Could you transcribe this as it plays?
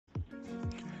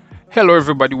Hello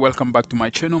everybody, welcome back to my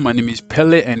channel. My name is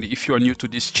Pele, and if you are new to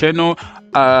this channel,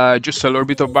 just a little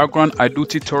bit of background. I do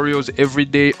tutorials every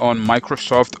day on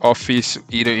Microsoft Office,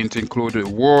 either it include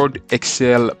Word,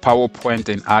 Excel, PowerPoint,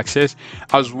 and Access.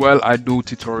 As well, I do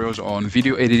tutorials on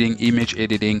video editing, image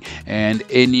editing, and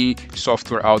any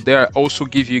software out there. I also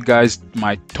give you guys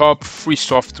my top free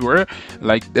software,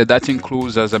 like that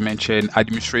includes, as I mentioned,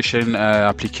 administration,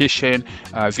 application,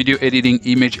 video editing,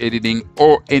 image editing,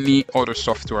 or any other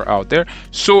software out there.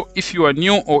 So if you are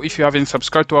new or if you haven't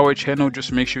subscribed to our channel,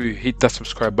 just make sure you hit that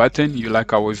subscribe button, you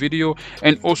like our video,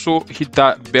 and also hit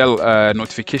that bell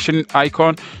notification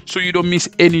icon so you don't miss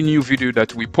any new video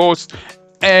that we post.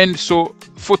 And so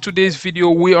for today's video,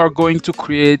 we are going to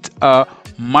create a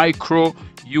micro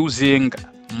using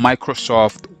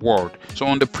Microsoft Word. So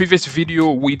on the previous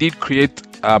video, we did create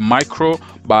a micro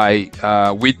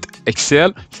with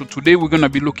Excel. So today we're going to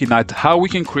be looking at how we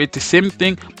can create the same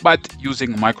thing but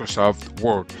using Microsoft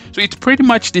Word. So it's pretty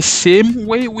much the same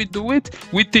way we do it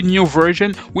with the new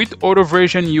version. With older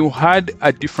version you had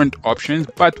a different options,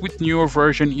 but with newer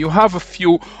version you have a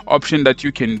few options that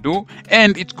you can do,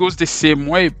 and it goes the same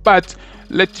way, but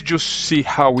let's just see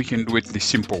how we can do it the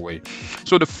simple way.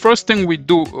 So the first thing we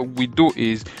do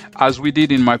is, as we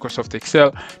did in Microsoft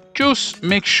Excel, just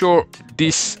make sure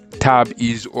this tab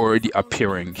is already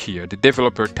appearing here, the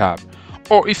developer tab.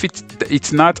 Or if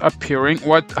it's not appearing,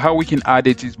 how we can add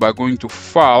it is by going to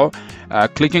File,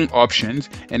 clicking Options,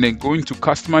 and then going to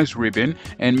Customize Ribbon,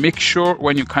 and make sure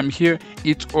when you come here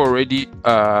it's already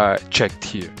checked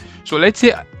here. So let's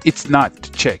say it's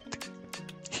not checked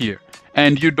here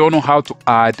and you don't know how to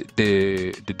add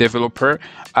the developer.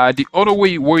 The other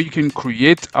way where you can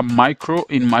create a micro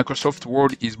in Microsoft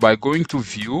Word is by going to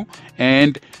View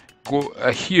and go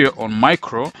here on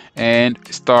Micro and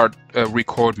start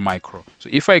Record Micro. So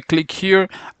if I click here,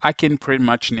 I can pretty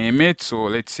much name it. So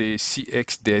let's say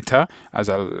CX Data, as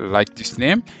I like this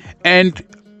name. And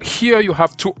here you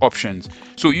have two options.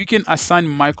 So you can assign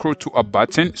micro to a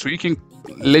button. So you can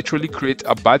literally create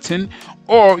a button,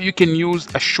 or you can use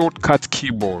a shortcut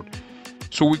keyboard.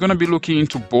 So we're going to be looking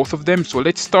into both of them. So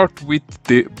let's start with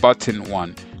the button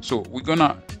one. So we're going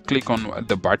to click on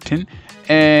the button,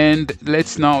 and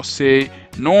let's now say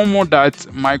normal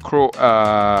dot micro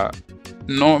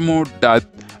normal dot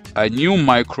new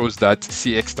micros dot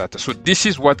cx data. So this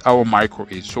is what our micro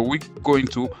is, so we're going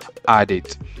to add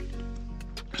it.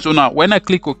 So now when I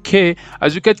click OK,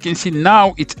 as you can see,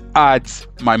 now it adds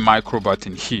my micro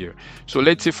button here. So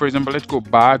let's say, for example, let's go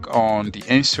back on the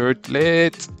insert.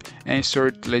 Let's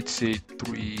say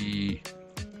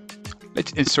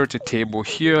let's insert a table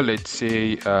here. Let's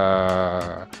say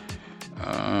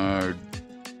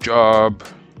job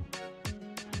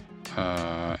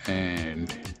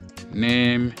and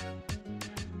name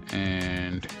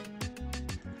and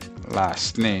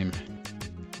last name.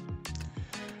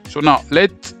 So now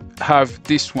let's have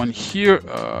this one here.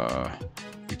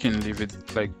 We can leave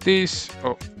it like this.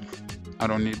 Oh, I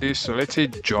don't need this. So let's say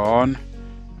John.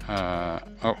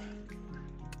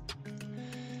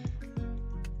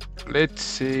 Let's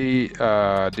say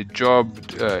the job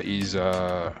is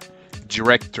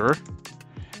director,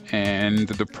 and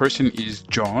the person is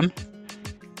John.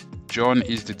 John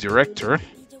is the director,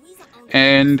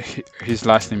 and his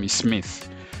last name is Smith.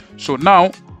 So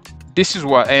now this is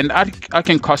what, and I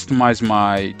can customize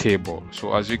my table.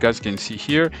 So as you guys can see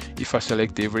here, if I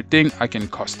select everything, I can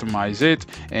customize it.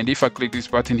 And if I click this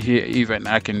button here, even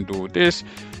I can do this.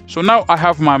 So now I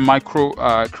have my micro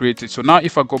created. So now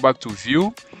if I go back to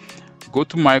View, go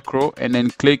to Micro, and then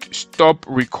click Stop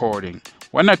Recording.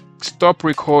 When I stop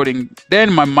recording,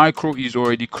 then my micro is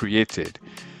already created.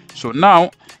 So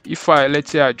now if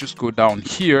let's say I just go down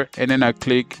here and then I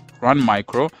click Run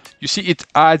Micro, you see it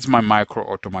adds my micro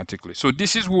automatically. So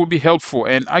this will be helpful,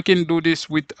 and I can do this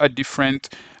with a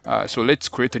different so let's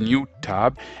create a new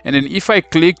tab, and then if I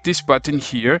click this button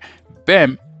here,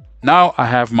 bam, now I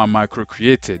have my micro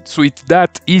created. So it's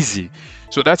that easy.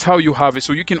 So that's how you have it.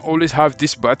 So you can always have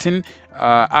this button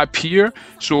up here.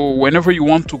 So whenever you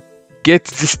want to get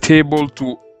this table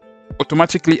to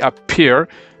automatically appear,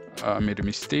 I made a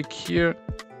mistake here,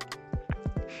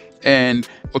 and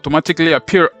automatically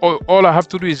appear, all I have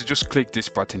to do is just click this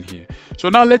button here. So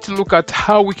now let's look at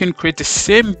how we can create the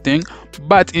same thing,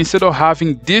 but instead of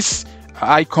having this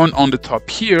icon on the top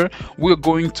here, we're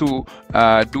going to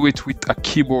do it with a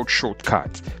keyboard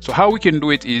shortcut. So how we can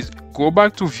do it is go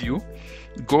back to View,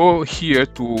 go here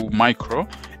to Micro,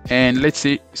 and let's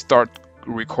say start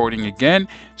recording again.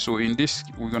 So in this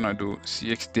we're gonna do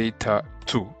CX Data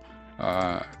 2.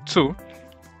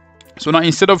 So now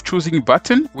instead of choosing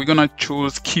button, we're gonna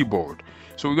choose keyboard.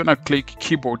 So we're gonna click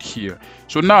keyboard here.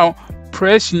 So now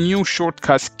press new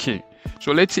shortcut key.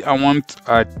 So let's say I want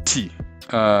a T,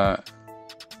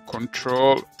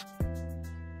 Control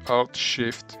Alt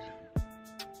Shift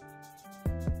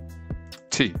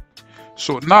T.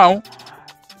 So now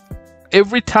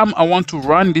every time I want to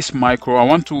run this micro, I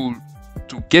want to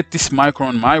get this micro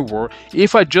on my word,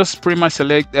 if I just pretty much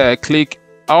select click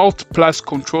Alt plus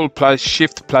Control plus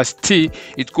Shift plus T,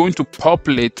 it's going to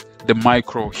populate the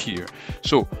micro here.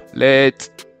 So let's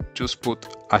just put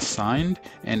assigned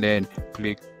and then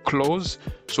click close.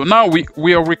 So now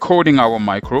we are recording our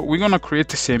micro. We're gonna create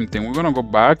the same thing. We're gonna go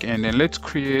back and then let's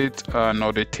create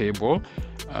another table.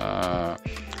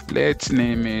 Let's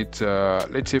name it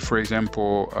let's say for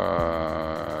example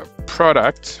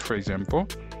product, for example,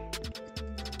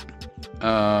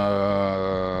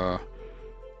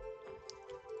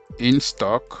 in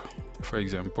stock, for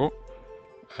example,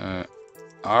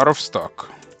 out of stock,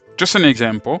 just an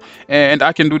example. And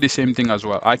I can do the same thing as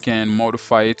well. I can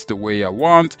modify it the way I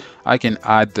want. I can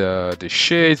add the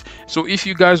shades. So if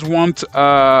you guys want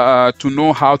to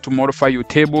know how to modify your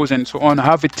tables and so on, I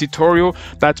have a tutorial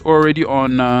that's already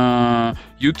on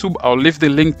YouTube. I'll leave the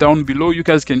link down below. You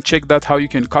guys can check that, how you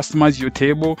can customize your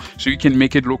table so you can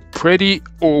make it look pretty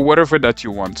or whatever that you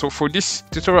want. So for this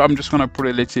tutorial, I'm just gonna put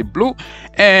it, let's say blue,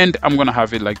 and I'm gonna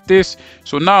have it like this.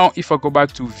 So now if I go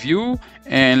back to view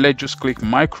and let's just click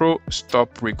micro,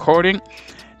 stop recording.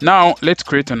 Now let's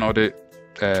create another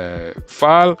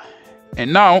file.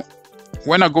 And now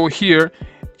when I go here,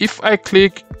 if I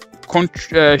click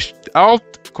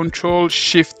Alt Control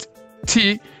Shift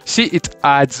T, see, it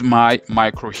adds my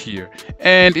micro here.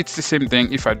 And it's the same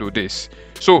thing if I do this.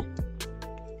 So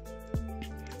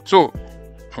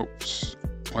oops,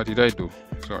 what did I do?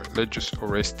 Sorry, let's just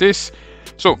erase this.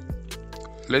 So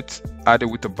let's add it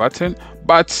with a button.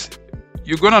 But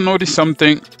you're gonna notice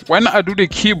something. When I do the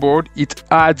keyboard, it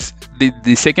adds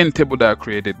the second table that I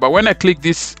created. But when I click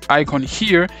this icon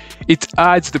here, it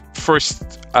adds the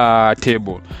first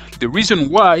table. The reason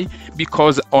why,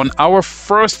 because on our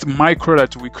first micro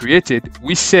that we created,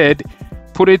 we said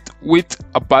put it with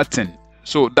a button.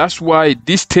 So that's why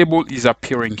this table is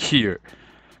appearing here.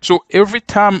 So every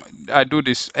time I do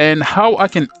this, and how I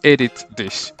can edit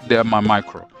this, my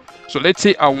micro. So let's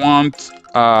say I want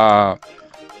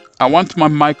my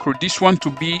micro, this one to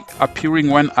be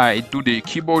appearing when I do the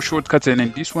keyboard shortcuts, and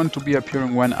then this one to be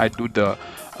appearing when I do the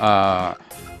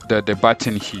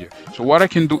button here. So what I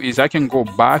can do is I can go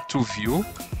back to view,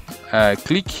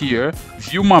 click here,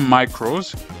 view my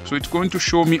micros. So it's going to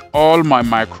show me all my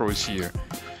macros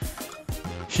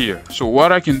here. So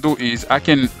what I can do is I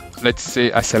can, let's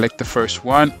say I select the first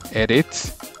one,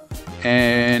 edit,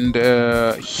 and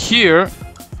here,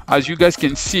 as you guys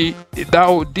can see,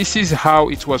 now this is how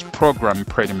it was programmed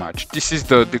pretty much. This is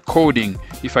the coding,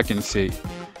 if I can say.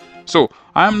 So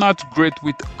I'm not great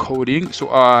with coding, so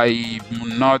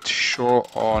I'm not sure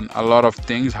on a lot of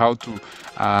things, how to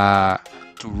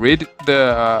read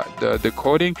the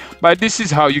coding, but this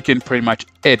is how you can pretty much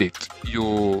edit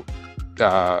your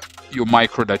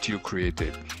micro that you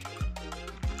created.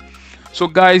 So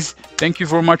guys, thank you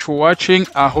very much for watching.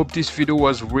 I hope this video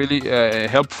was really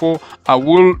helpful. I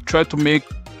will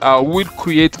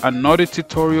create another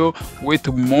tutorial with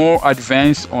more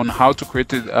advanced on how to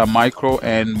create a micro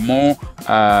and more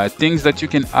things that you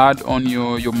can add on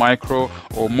your micro,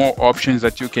 or more options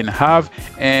that you can have,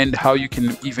 and how you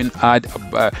can even add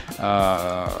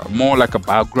more like a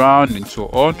background and so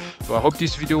on. So I hope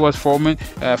this video was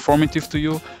formative to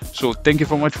you. So thank you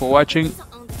very much for watching.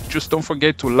 Just don't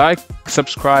forget to like,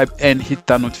 subscribe, and hit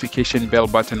that notification bell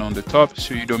button on the top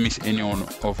so you don't miss any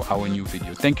of our new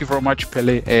video. Thank you very much,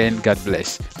 Pele, and God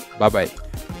bless. Bye bye.